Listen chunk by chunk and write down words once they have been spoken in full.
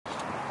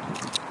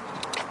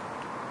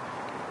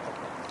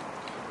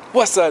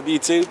What's up,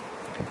 YouTube?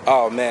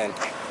 Oh man,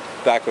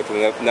 back with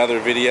another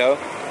video,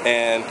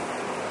 and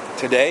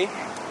today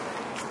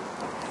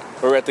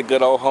we're at the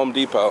good old Home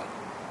Depot.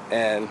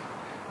 And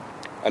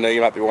I know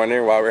you might be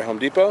wondering why we're at Home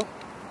Depot,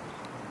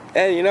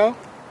 and you know,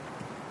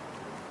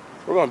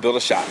 we're gonna build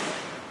a shop.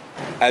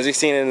 As you've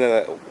seen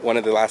in one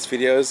of the last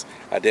videos,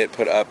 I did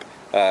put up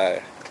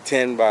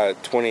 10 by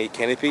 20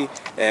 canopy,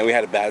 and we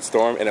had a bad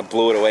storm and it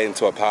blew it away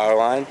into a power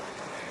line.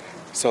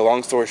 So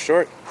long story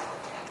short,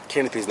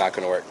 canopy's not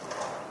gonna work.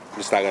 I'm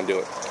just not gonna do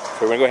it.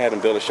 So we're gonna go ahead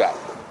and build a shop.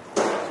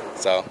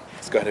 So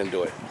let's go ahead and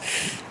do it.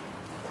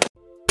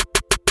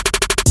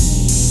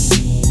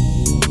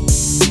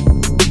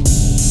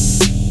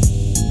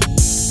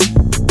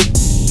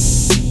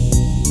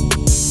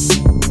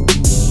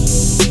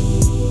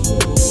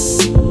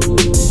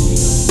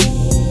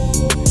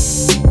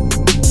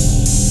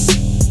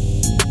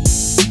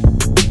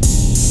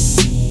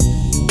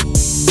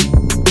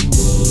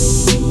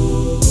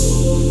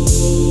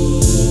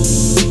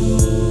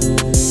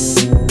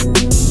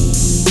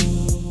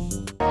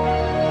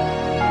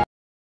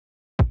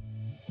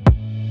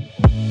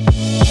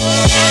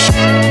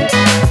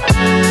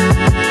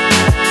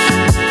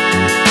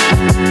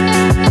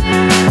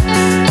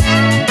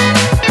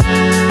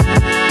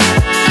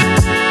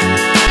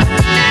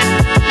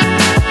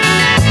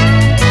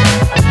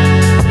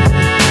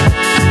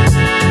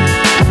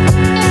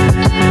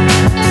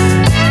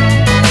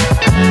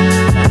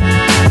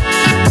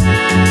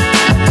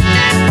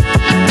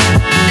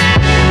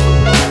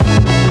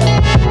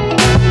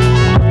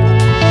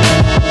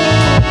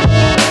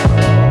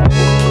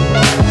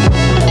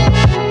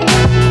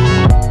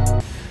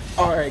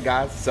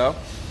 Guys, so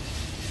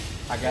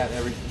I got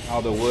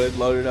all the wood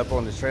loaded up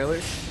on the trailer,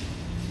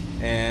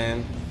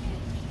 and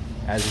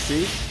as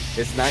you see,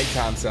 it's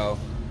nighttime, so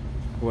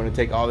we're gonna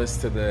take all this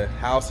to the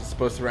house. It's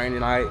supposed to rain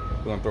tonight.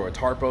 We're gonna throw a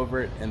tarp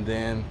over it, and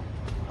then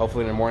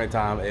hopefully in the morning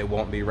time it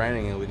won't be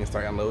raining and we can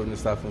start unloading the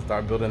stuff and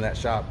start building that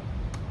shop.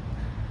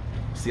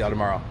 See y'all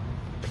tomorrow.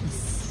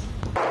 Peace.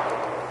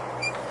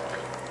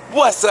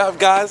 What's up,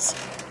 guys?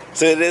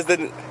 So it is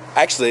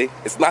actually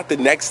it's not the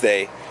next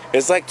day.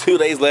 It's like 2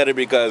 days later,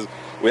 because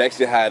we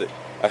actually had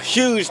a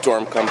huge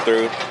storm come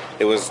through.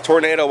 It was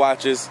tornado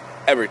watches,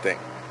 everything.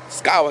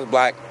 Sky was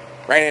black,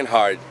 raining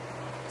hard,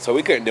 so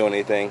we couldn't do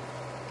anything.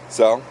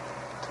 So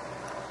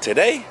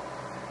today,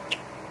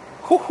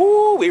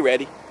 we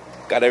ready.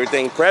 Got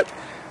everything prepped.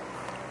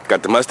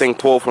 Got the Mustang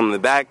pull from the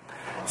back,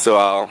 so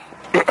I'll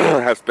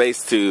have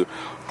space to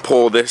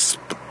pull this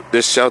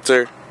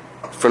shelter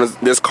from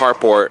this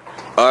carport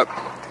up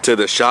to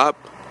the shop,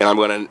 and I'm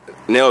gonna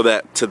nail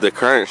that to the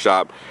current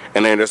shop,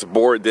 and then just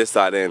board this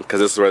side in, because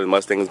this is where the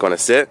Mustang is going to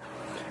sit.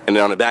 And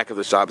then on the back of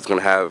the shop, it's going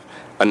to have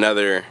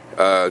another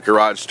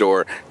garage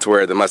door to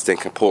where the Mustang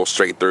can pull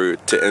straight through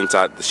to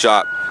inside the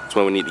shop. That's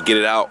when we need to get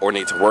it out or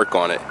need to work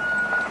on it.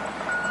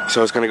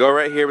 So it's going to go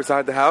right here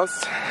beside the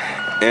house,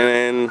 and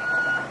then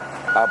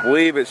I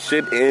believe it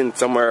should end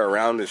somewhere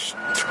around this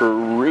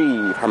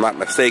tree, if I'm not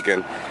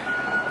mistaken.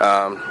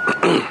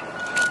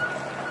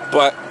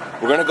 But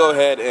we're going to go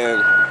ahead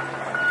and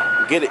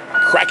get it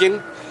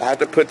cracking. I have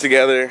to put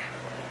together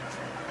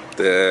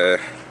the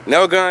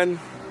nail gun.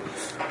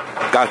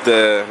 Got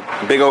the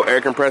big old air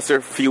compressor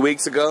a few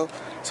weeks ago,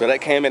 so that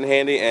came in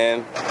handy,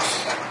 and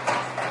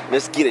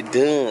let's get it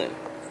done.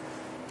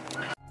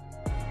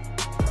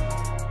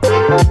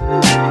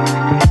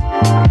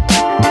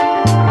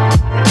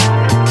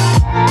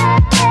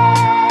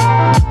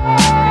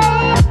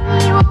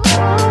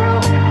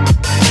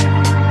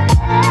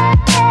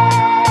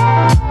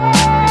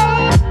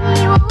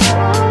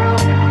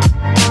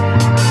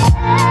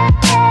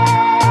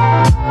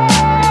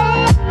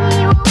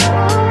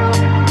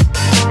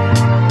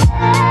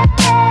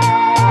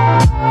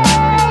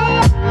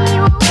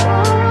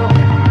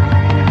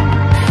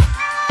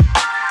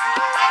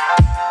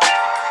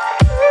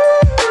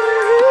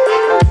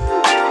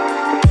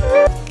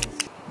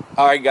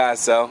 Alright guys,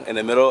 so in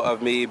the middle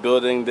of me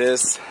building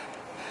this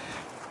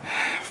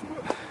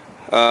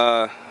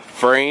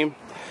frame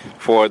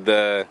for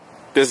this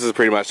is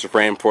pretty much the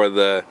frame for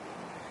the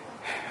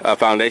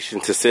foundation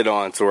to sit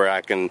on, so where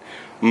I can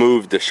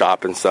move the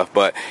shop and stuff.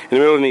 But in the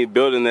middle of me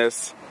building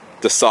this,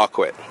 the saw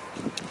quit.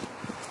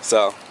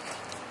 So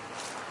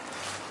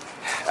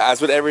as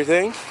with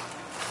everything,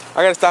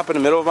 I gotta stop in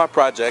the middle of my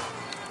project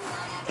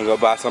and go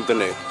buy something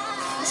new.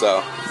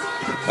 So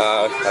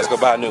let's go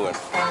buy a new one.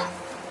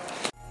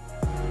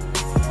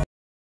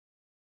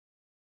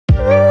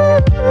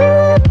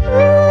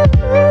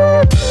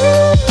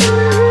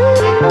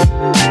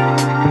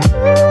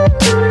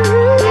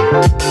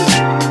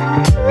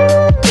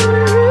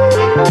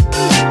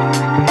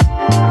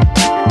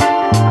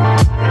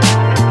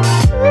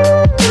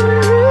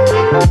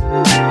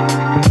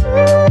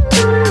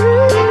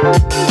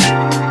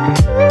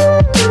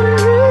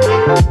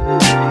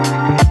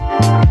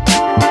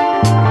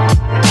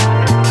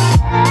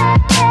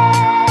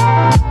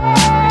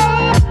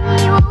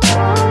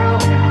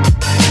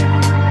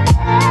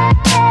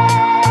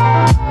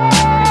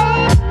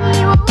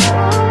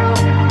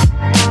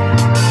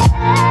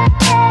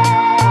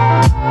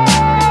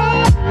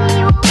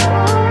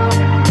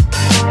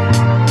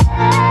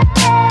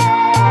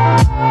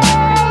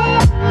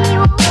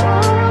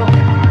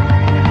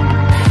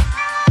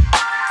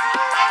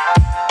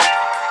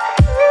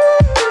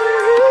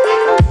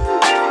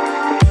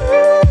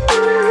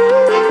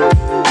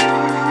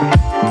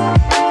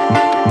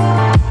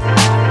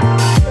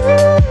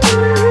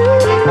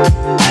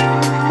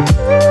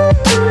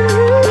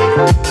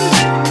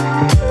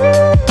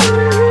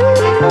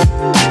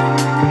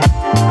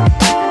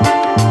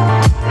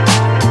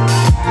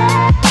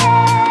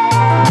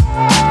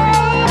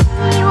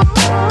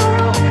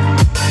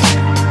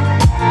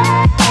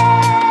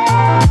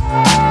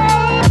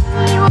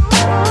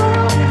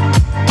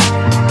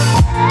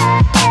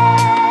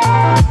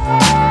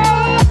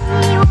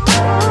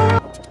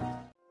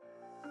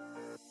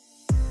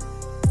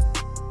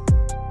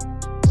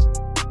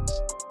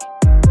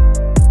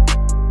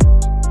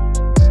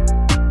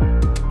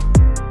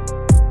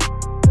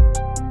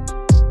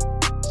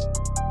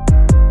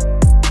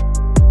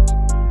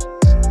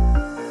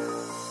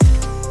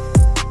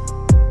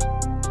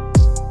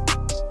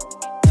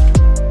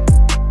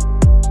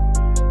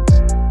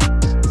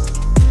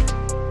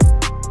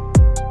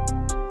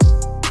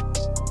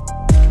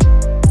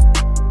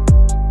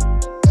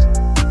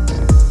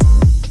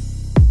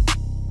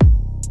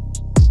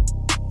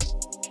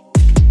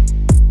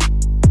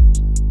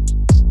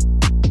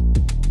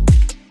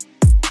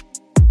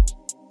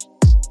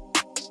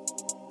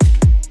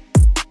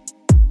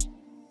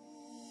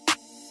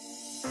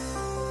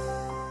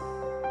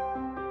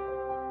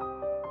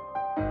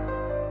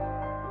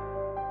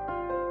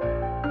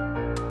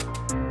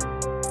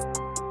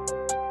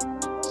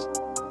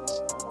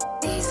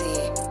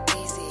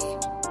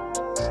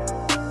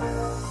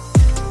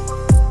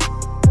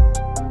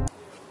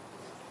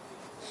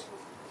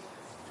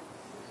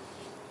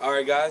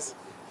 Alright guys,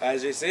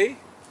 as you see,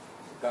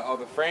 got all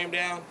the frame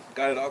down,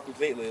 got it all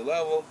completely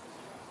level.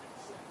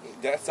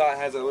 That side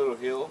has a little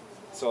hill,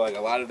 so like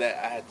a lot of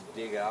that I had to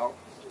dig out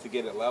to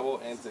get it level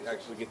and to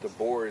actually get the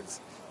boards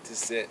to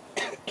sit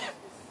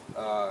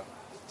but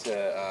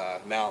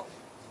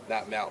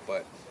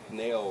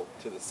nail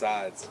to the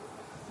sides.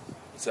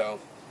 So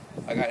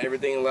I got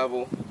everything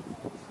level,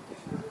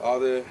 all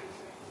the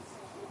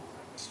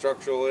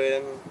structural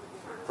in,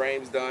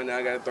 frames done. Now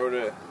I gotta throw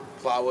the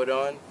plywood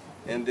on,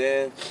 and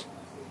then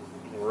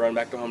we'll run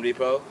back to Home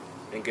Depot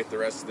and get the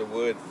rest of the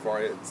wood for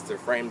it to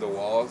frame the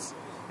walls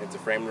and to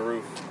frame the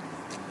roof.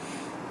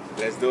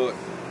 Let's do it.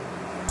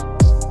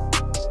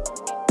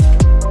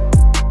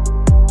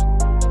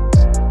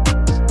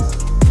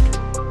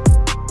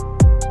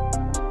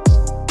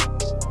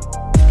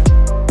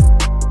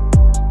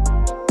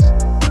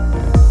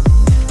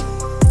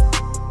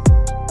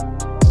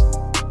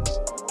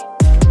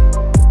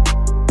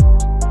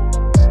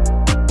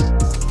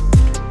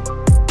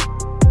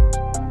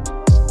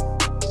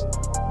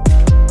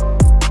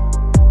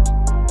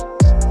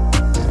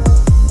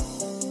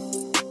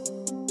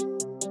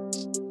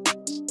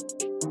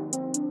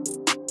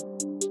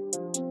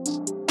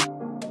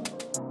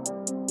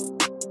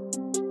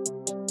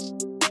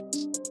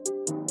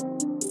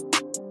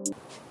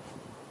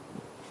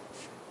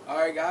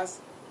 Alright guys,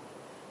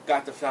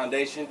 got the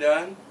foundation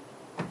done,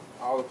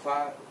 all the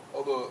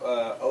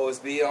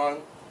OSB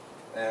on,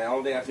 and the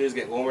only thing I have to do is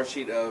get one more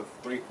sheet of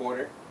 3/4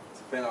 to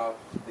fin off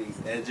these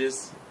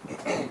edges.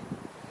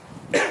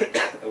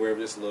 We're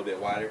just a little bit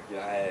wider, you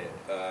know,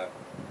 I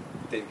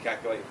didn't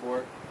calculate for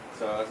it,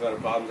 so that's one of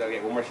the problems. I gotta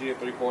get one more sheet of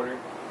 3/4,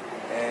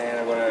 and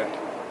I'm gonna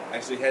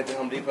actually head to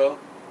Home Depot,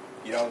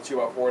 get all the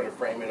 2x4 to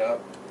frame it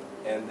up,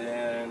 and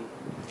then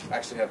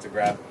actually have to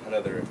grab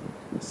another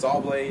saw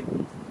blade,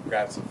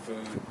 grab some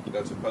food,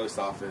 go to the post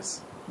office,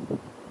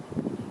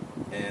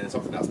 and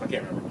something else, I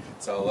can't remember.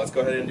 So let's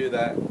go ahead and do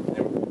that, and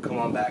we'll come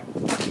on back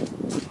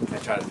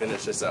and try to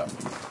finish this up.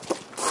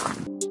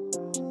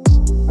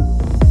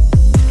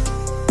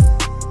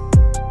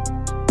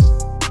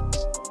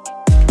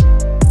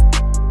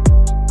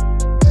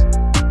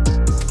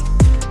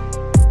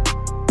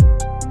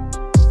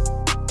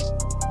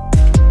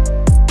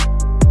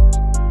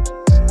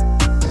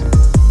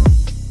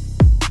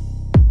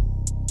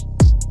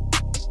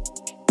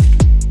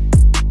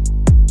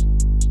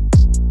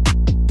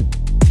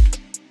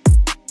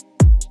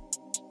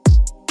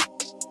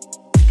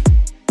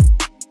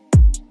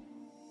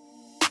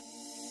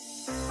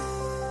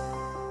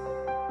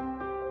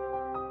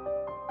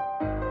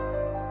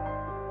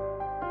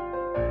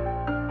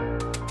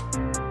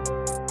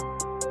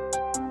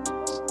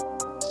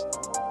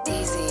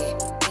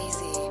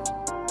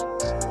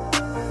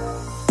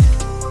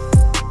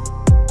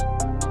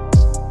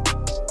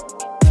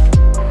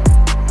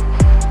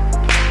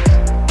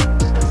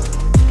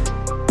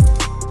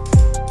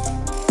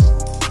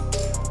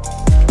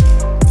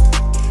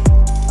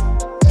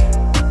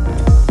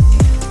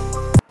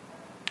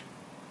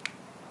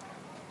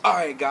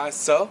 Alright guys,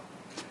 so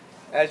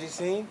as you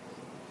seen,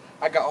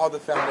 I got all the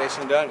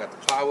foundation done, got the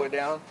plywood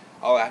down.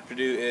 All I have to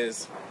do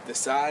is the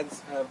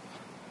sides have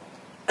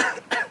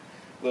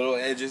little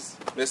edges.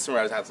 This one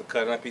I just have to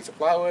cut on a piece of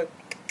plywood,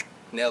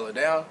 nail it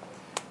down,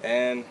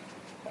 and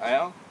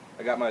I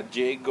got my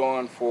jig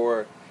going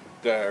for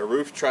the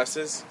roof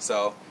trusses.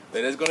 So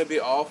that is going to be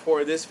all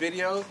for this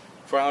video.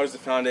 4 hours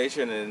of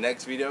foundation. In the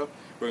next video,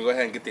 we're going to go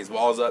ahead and get these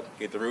walls up,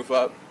 get the roof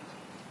up,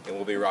 and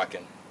we'll be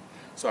rocking.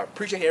 So I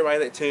appreciate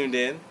everybody that tuned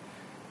in.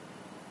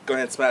 Go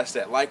ahead and smash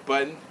that like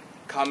button,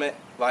 comment,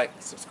 like,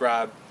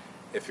 subscribe.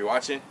 If you're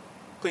watching,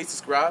 please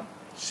subscribe,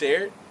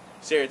 share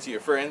it to your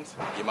friends,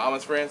 your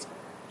mama's friends,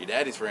 your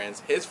daddy's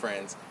friends, his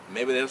friends.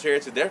 Maybe they'll share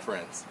it to their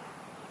friends.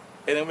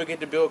 And then we get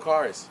to build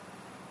cars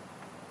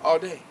all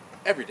day,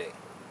 every day.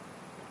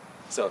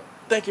 So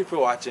thank you for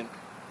watching.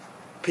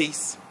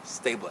 Peace.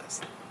 Stay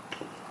blessed.